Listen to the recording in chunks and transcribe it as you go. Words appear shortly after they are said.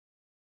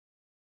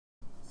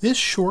This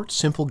short,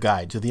 simple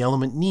guide to the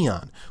element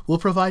neon will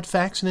provide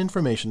facts and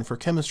information for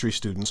chemistry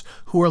students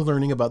who are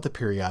learning about the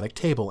periodic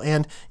table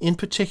and, in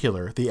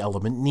particular, the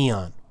element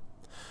neon.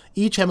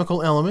 Each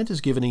chemical element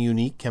is given a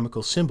unique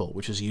chemical symbol,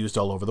 which is used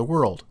all over the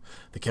world.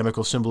 The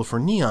chemical symbol for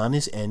neon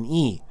is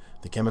Ne.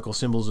 The chemical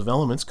symbols of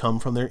elements come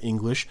from their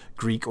English,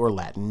 Greek, or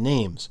Latin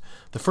names.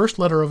 The first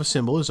letter of a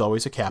symbol is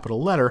always a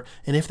capital letter,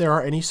 and if there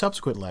are any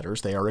subsequent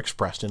letters, they are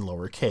expressed in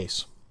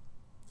lowercase.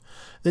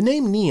 The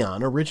name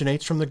neon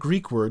originates from the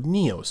Greek word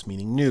neos,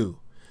 meaning new.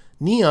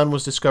 Neon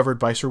was discovered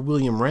by Sir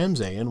William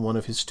Ramsay and one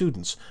of his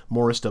students,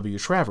 Morris W.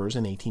 Travers,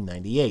 in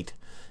 1898.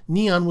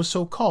 Neon was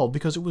so called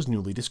because it was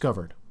newly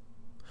discovered.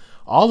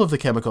 All of the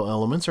chemical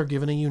elements are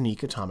given a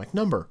unique atomic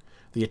number.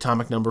 The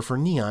atomic number for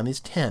neon is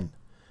 10.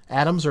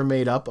 Atoms are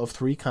made up of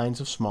three kinds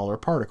of smaller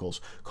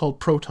particles, called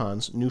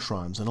protons,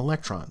 neutrons, and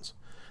electrons.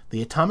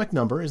 The atomic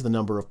number is the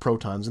number of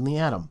protons in the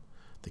atom.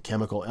 The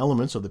chemical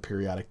elements of the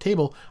periodic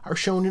table are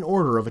shown in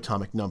order of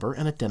atomic number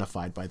and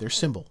identified by their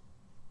symbol.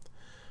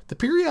 The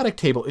periodic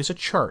table is a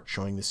chart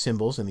showing the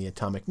symbols and the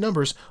atomic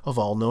numbers of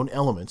all known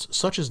elements,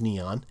 such as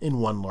neon, in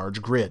one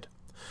large grid.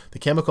 The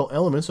chemical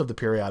elements of the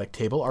periodic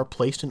table are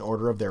placed in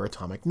order of their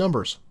atomic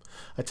numbers.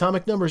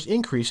 Atomic numbers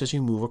increase as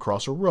you move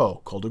across a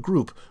row, called a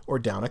group, or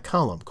down a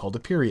column, called a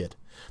period.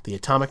 The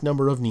atomic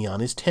number of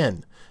neon is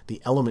 10.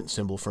 The element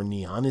symbol for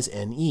neon is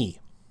Ne.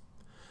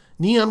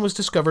 Neon was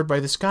discovered by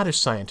the Scottish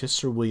scientist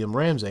Sir William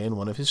Ramsay and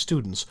one of his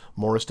students,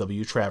 Morris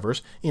W.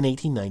 Travers, in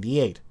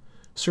 1898.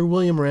 Sir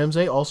William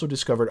Ramsay also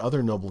discovered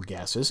other noble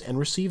gases and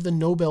received the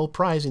Nobel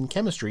Prize in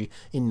Chemistry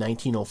in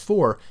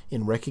 1904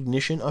 in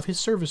recognition of his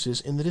services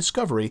in the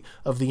discovery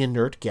of the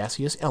inert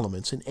gaseous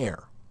elements in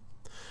air.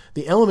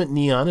 The element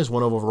neon is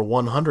one of over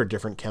 100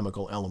 different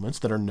chemical elements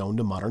that are known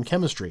to modern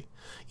chemistry.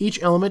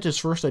 Each element is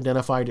first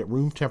identified at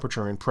room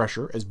temperature and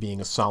pressure as being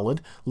a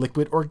solid,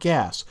 liquid, or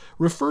gas,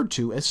 referred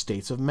to as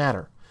states of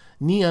matter.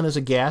 Neon is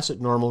a gas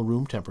at normal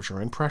room temperature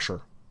and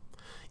pressure.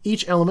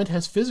 Each element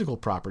has physical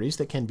properties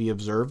that can be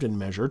observed and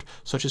measured,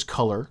 such as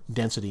color,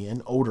 density,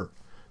 and odor.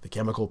 The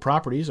chemical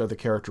properties are the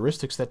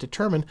characteristics that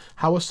determine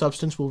how a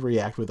substance will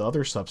react with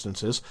other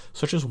substances,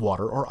 such as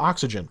water or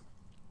oxygen.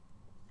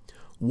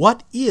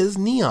 What is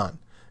neon?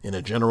 In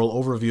a general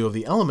overview of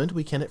the element,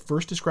 we can at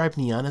first describe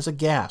neon as a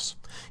gas.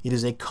 It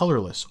is a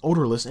colorless,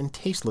 odorless, and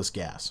tasteless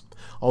gas.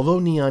 Although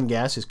neon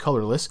gas is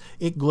colorless,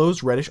 it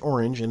glows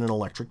reddish-orange in an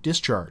electric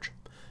discharge.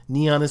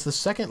 Neon is the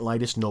second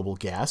lightest noble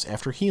gas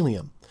after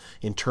helium.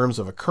 In terms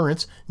of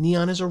occurrence,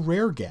 neon is a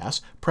rare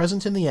gas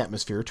present in the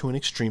atmosphere to an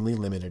extremely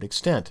limited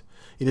extent.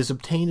 It is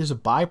obtained as a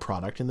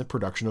byproduct in the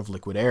production of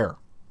liquid air.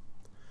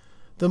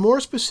 The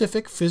more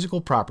specific physical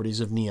properties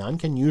of neon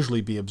can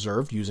usually be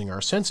observed using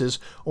our senses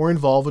or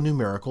involve a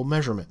numerical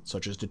measurement,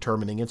 such as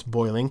determining its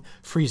boiling,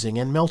 freezing,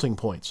 and melting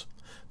points.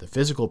 The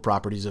physical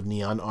properties of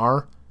neon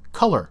are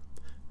color.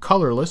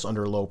 Colorless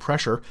under low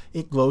pressure,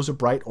 it glows a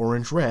bright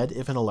orange-red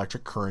if an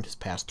electric current is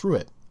passed through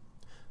it.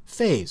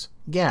 Phase,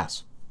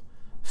 gas.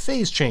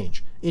 Phase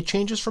change. It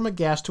changes from a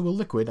gas to a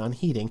liquid on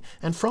heating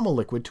and from a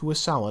liquid to a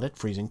solid at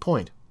freezing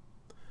point.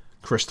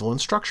 Crystalline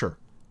structure,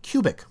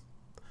 cubic.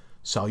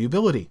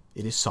 Solubility.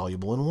 It is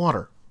soluble in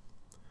water.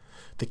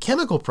 The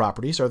chemical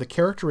properties are the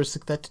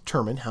characteristics that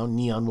determine how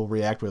neon will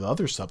react with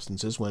other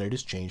substances when it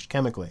is changed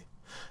chemically.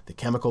 The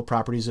chemical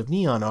properties of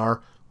neon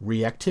are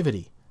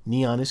reactivity.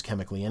 Neon is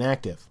chemically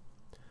inactive.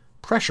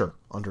 Pressure.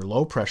 Under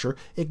low pressure,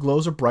 it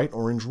glows a bright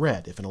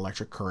orange-red if an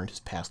electric current is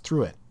passed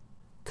through it.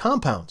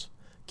 Compounds.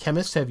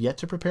 Chemists have yet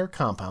to prepare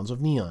compounds of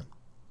neon.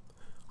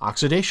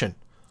 Oxidation.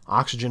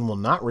 Oxygen will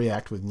not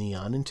react with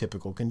neon in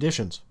typical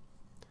conditions.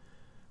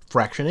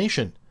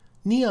 Fractionation.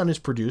 Neon is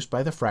produced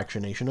by the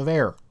fractionation of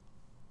air.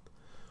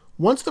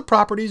 Once the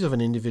properties of an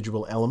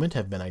individual element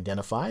have been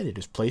identified, it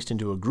is placed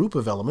into a group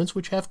of elements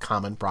which have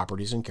common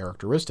properties and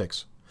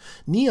characteristics.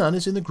 Neon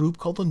is in the group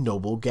called the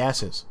noble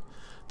gases.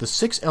 The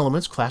 6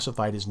 elements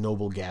classified as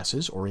noble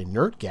gases or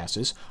inert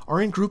gases are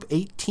in group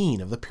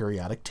 18 of the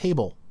periodic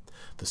table.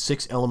 The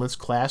 6 elements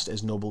classed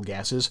as noble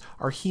gases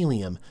are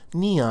helium,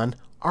 neon,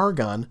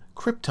 argon,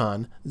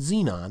 krypton,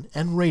 xenon,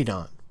 and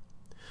radon.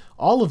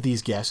 All of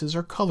these gases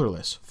are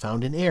colorless,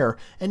 found in air,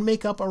 and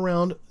make up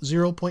around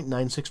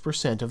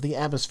 0.96% of the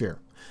atmosphere.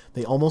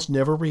 They almost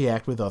never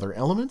react with other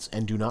elements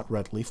and do not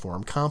readily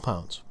form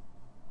compounds.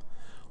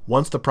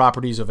 Once the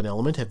properties of an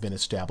element have been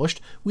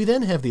established, we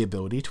then have the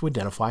ability to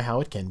identify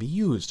how it can be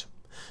used.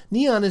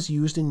 Neon is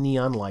used in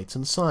neon lights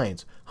and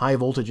signs,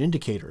 high-voltage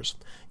indicators,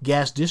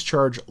 gas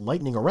discharge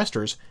lightning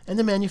arresters, and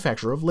the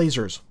manufacture of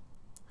lasers.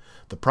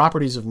 The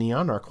properties of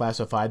neon are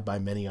classified by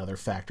many other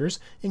factors,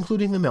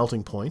 including the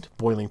melting point,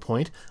 boiling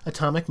point,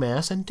 atomic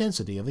mass, and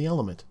density of the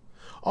element.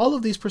 All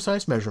of these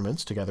precise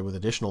measurements, together with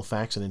additional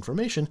facts and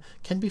information,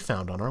 can be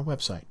found on our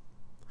website.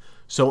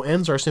 So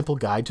ends our simple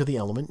guide to the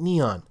element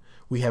neon.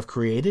 We have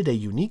created a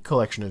unique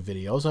collection of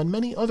videos on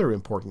many other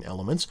important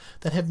elements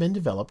that have been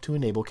developed to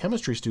enable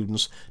chemistry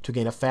students to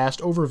gain a fast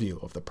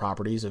overview of the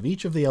properties of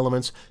each of the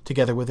elements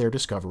together with their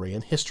discovery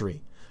and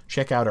history.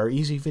 Check out our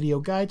easy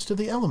video guides to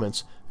the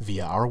elements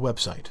via our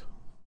website.